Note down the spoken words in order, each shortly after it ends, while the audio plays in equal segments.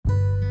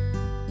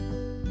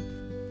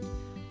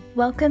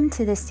Welcome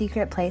to the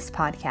Secret Place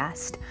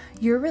podcast.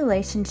 Your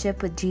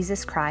relationship with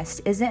Jesus Christ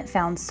isn't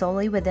found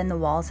solely within the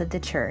walls of the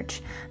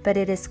church, but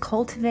it is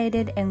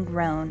cultivated and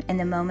grown in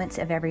the moments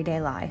of everyday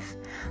life.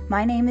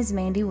 My name is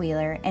Mandy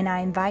Wheeler, and I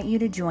invite you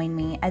to join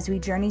me as we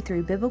journey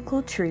through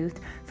biblical truth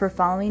for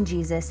following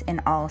Jesus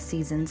in all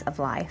seasons of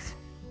life.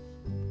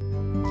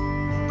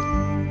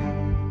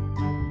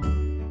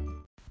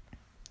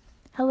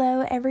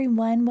 Hello,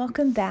 everyone.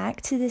 Welcome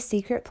back to the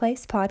Secret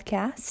Place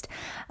podcast.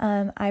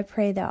 I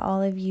pray that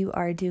all of you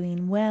are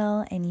doing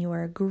well and you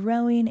are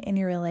growing in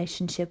your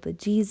relationship with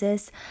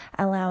Jesus,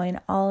 allowing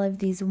all of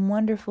these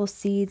wonderful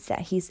seeds that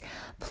He's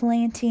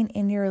planting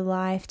in your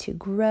life to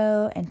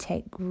grow and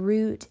take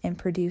root and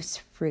produce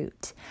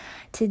fruit.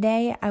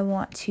 Today, I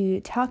want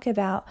to talk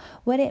about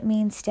what it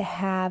means to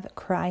have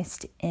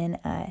Christ in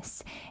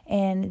us.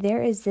 And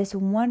there is this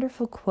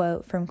wonderful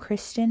quote from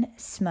Kristin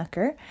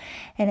Schmucker,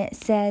 and it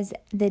says,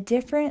 "The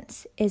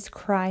difference is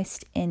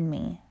Christ in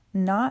me,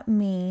 not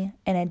me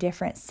in a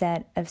different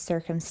set of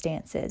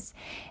circumstances."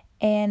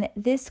 And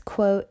this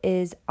quote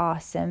is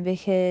awesome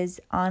because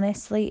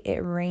honestly,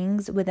 it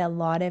rings with a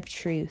lot of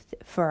truth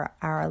for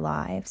our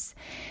lives.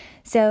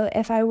 So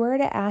if I were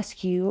to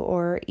ask you,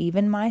 or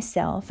even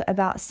myself,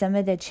 about some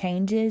of the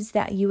changes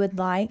that you would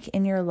like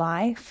in your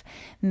life,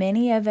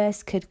 many of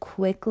us could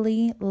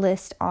quickly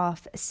list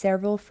off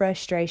several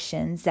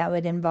frustrations that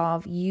would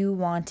involve you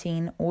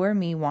wanting or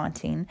me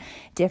wanting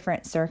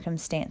different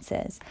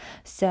circumstances.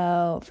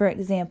 So, for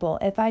example,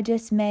 if I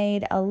just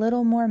made a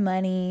little more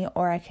money,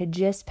 or I could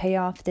just pay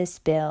off this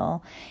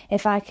bill,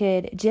 if I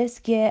could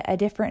just get a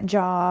different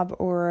job,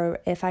 or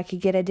if I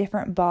could get a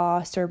different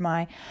boss, or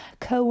my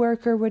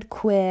coworker would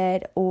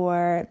quit,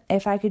 or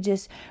if I could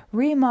just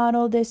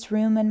remodel this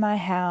room in my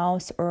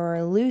house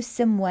or lose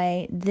some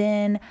weight,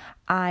 then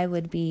I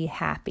would be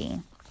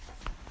happy.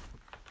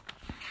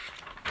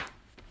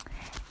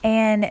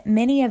 And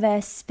many of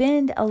us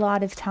spend a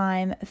lot of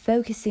time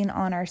focusing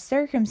on our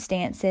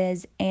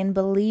circumstances and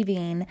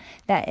believing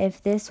that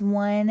if this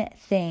one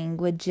thing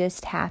would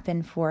just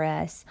happen for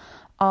us,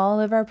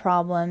 all of our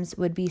problems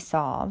would be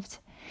solved.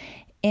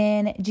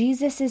 In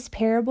Jesus'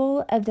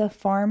 parable of the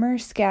farmer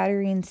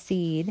scattering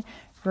seed,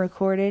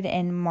 recorded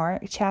in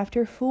Mark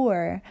chapter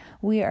 4,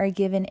 we are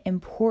given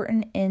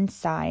important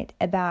insight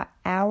about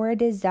our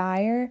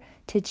desire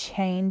to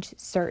change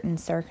certain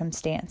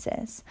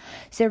circumstances.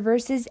 So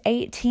verses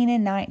 18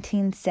 and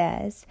 19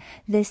 says,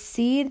 "The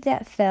seed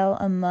that fell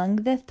among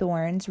the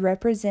thorns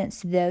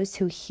represents those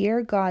who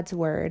hear God's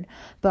word,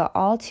 but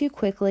all too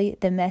quickly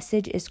the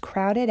message is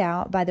crowded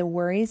out by the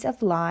worries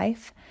of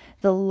life,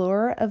 the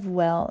lure of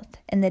wealth,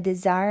 and the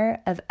desire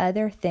of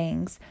other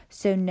things,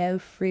 so no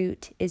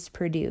fruit is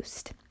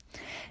produced."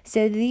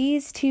 So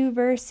these two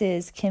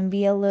verses can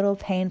be a little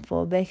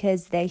painful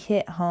because they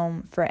hit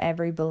home for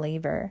every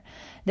believer.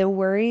 The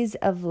worries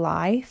of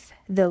life,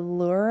 the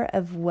lure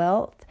of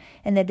wealth,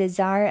 and the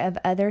desire of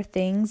other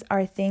things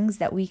are things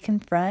that we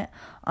confront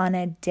on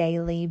a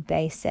daily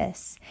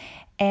basis.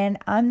 And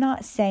I'm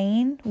not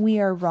saying we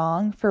are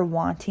wrong for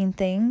wanting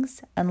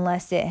things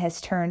unless it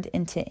has turned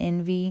into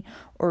envy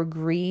or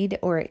greed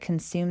or it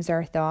consumes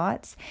our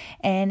thoughts.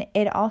 And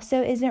it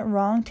also isn't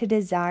wrong to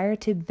desire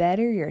to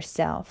better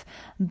yourself.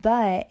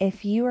 But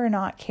if you are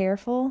not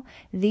careful,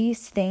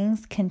 these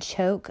things can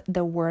choke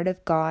the Word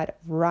of God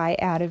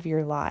right out of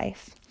your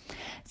life.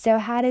 So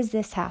how does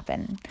this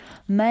happen?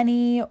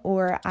 Money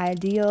or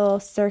ideal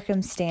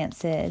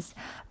circumstances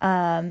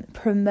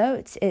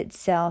promotes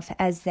itself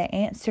as the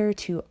answer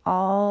to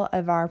all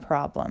of our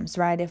problems,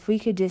 right? If we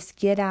could just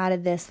get out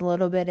of this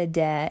little bit of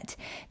debt,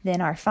 then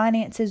our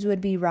finances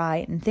would be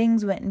right and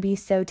things wouldn't be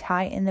so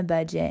tight in the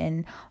budget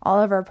and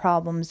all of our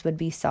problems would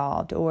be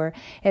solved. Or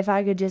if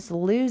I could just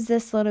lose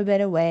this little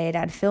bit of weight,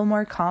 I'd feel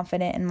more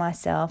confident in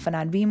myself and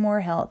I'd be more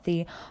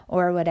healthy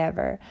or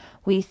whatever.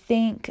 We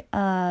think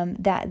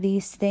that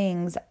these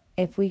things,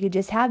 if we could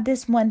just have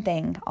this one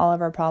thing, all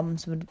of our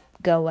problems would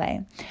go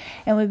away.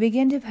 And we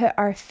begin to put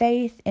our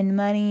faith in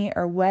money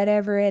or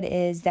whatever it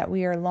is that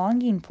we are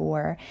longing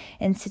for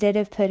instead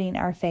of putting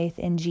our faith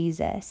in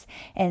Jesus.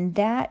 And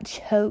that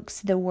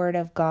chokes the Word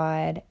of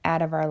God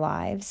out of our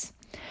lives.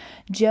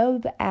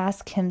 Job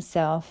asked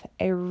himself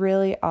a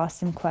really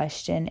awesome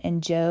question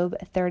in Job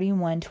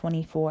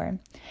 31:24.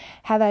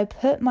 "Have I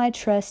put my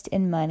trust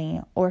in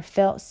money or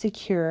felt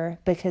secure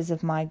because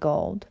of my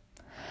gold?"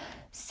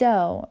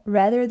 So,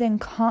 rather than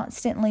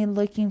constantly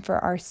looking for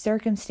our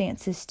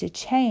circumstances to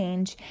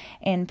change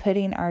and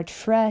putting our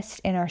trust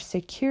and our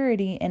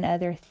security in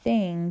other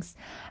things,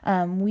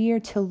 we are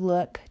to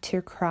look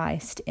to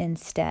Christ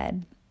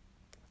instead.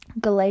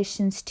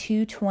 Galatians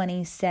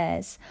 2:20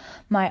 says,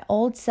 "My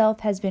old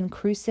self has been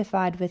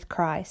crucified with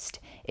Christ.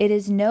 It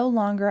is no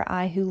longer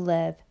I who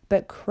live,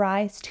 but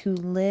Christ who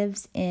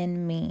lives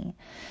in me.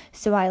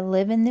 So I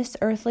live in this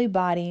earthly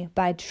body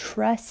by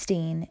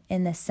trusting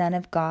in the Son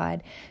of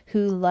God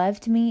who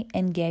loved me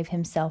and gave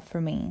himself for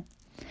me."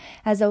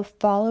 As a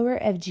follower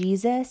of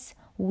Jesus,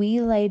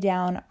 We lay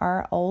down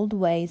our old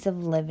ways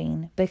of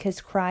living because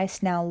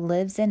Christ now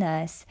lives in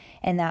us,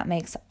 and that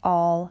makes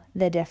all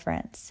the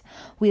difference.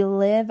 We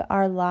live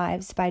our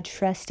lives by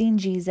trusting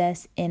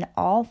Jesus in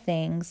all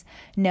things,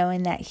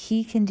 knowing that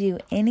He can do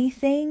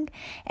anything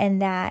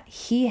and that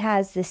He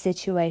has the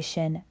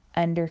situation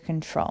under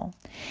control.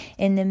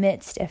 In the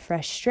midst of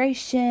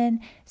frustration,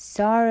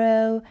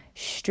 sorrow,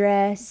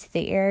 stress,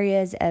 the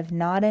areas of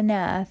not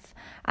enough,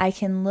 I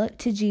can look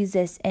to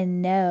Jesus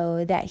and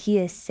know that He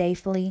is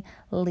safely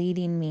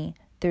leading me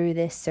through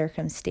this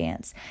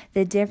circumstance.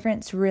 The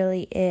difference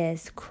really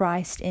is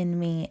Christ in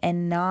me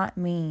and not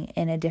me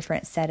in a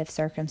different set of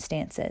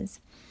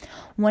circumstances.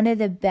 One of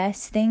the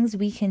best things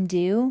we can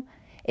do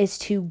is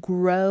to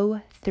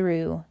grow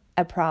through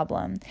a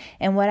problem.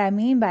 And what I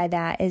mean by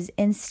that is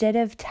instead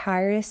of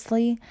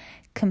tirelessly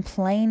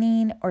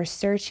complaining or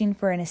searching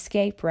for an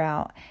escape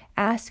route,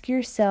 ask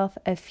yourself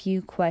a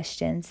few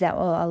questions that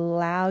will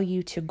allow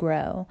you to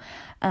grow.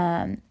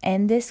 And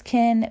this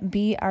can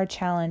be our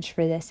challenge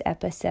for this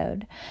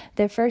episode.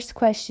 The first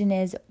question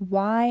is,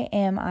 why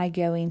am I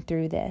going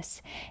through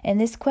this?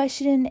 And this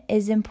question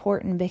is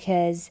important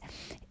because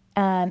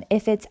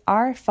if it's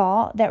our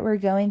fault that we're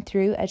going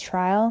through a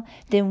trial,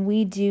 then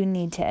we do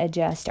need to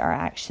adjust our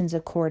actions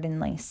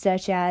accordingly,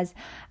 such as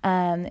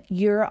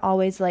you're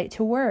always late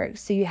to work,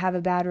 so you have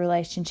a bad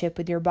relationship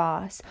with your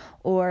boss,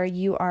 or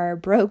you are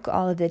broke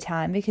all of the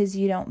time because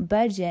you don't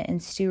budget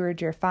and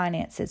steward your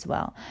finances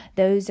well.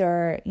 Those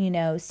are,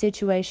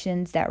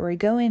 situations that we're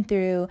going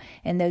through,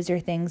 and those are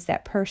things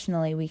that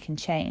personally we can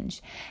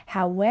change.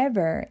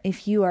 However,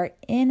 if you are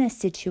in a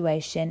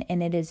situation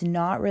and it is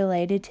not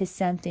related to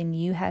something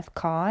you have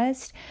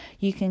caused,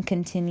 you can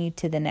continue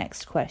to the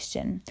next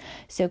question.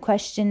 So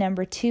question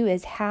number 2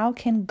 is, how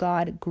can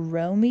God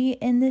grow me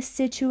in this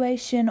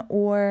situation,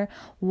 or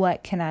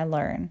what can I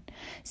learn?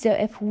 So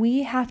if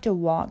we have to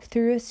walk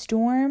through a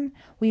storm,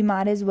 we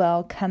might as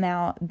well come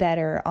out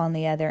better on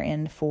the other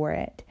end for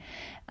it.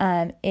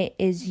 It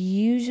is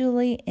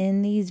usually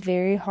in these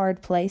very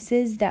hard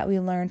places that we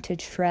learn to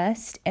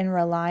trust and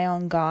rely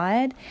on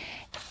God,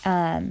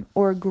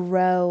 or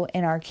grow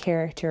in our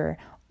character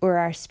or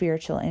our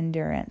spiritual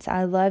endurance.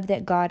 I love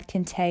that God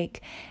can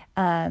take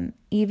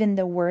even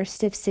the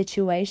worst of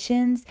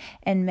situations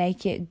and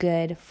make it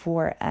good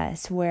for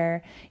us,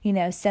 where,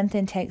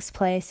 something takes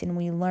place and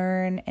we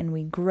learn and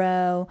we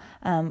grow,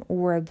 or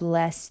we're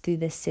blessed through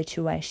this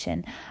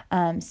situation.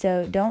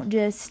 So don't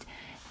just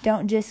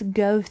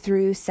go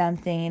through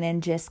something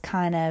and just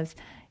kind of,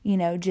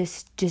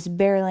 just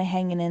barely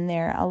hanging in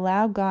there.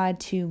 Allow God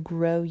to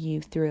grow you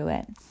through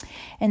it.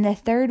 And the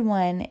third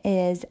one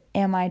is,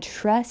 am I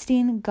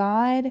trusting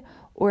God,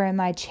 or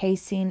am I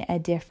chasing a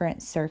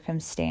different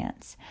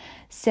circumstance?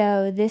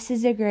 So this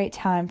is a great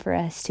time for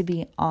us to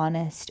be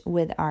honest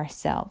with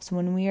ourselves.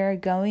 When we are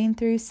going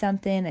through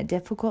something, a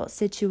difficult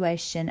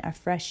situation, a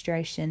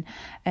frustration,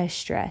 a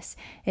stress,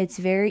 it's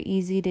very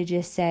easy to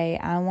just say,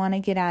 I want to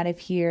get out of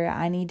here.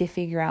 I need to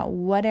figure out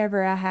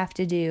whatever I have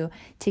to do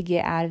to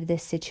get out of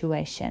this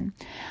situation.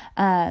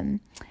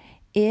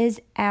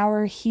 Is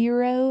our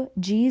hero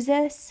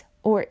Jesus?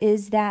 Or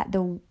is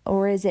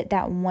it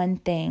that one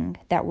thing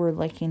that we're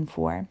looking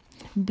for?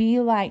 Be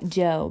like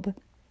Job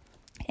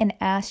and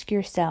ask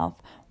yourself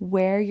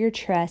where your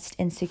trust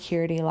and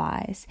security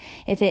lies.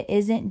 If it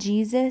isn't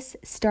Jesus,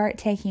 start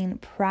taking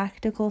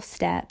practical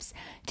steps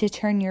to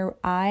turn your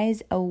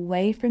eyes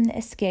away from the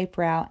escape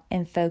route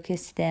and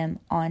focus them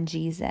on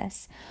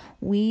Jesus.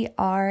 We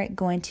are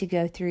going to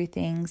go through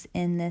things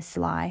in this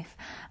life,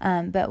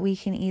 but we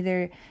can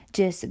either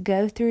just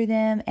go through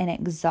them and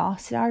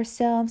exhaust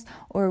ourselves,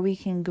 or we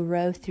can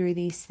grow through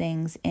these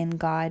things in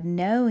God,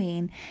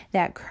 knowing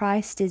that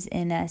Christ is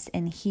in us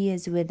and He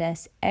is with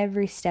us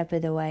every step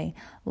of the way,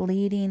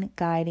 leading,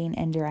 guiding,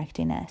 and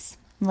directing us.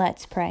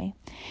 Let's pray.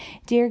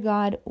 Dear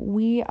God,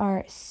 we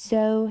are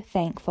so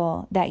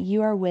thankful that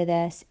You are with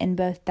us in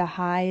both the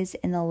highs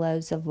and the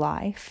lows of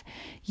life.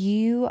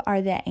 You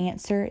are the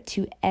answer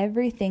to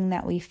everything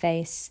that we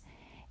face.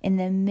 In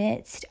the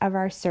midst of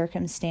our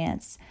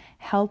circumstance,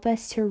 help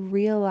us to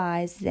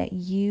realize that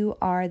You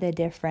are the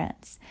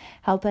difference.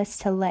 Help us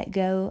to let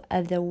go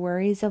of the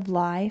worries of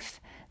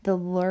life, the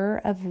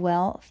lure of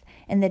wealth,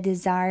 and the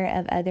desire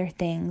of other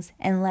things,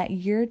 and let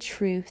Your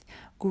truth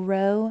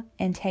grow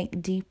and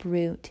take deep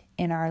root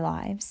in our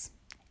lives.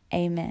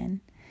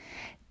 Amen.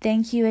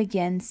 Thank you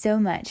again so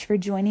much for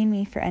joining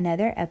me for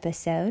another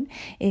episode.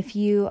 If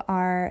you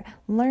are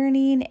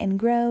learning and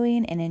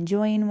growing and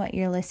enjoying what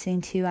you're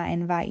listening to, I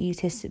invite you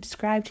to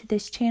subscribe to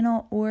this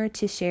channel or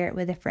to share it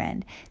with a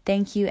friend.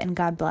 Thank you, and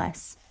God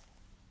bless.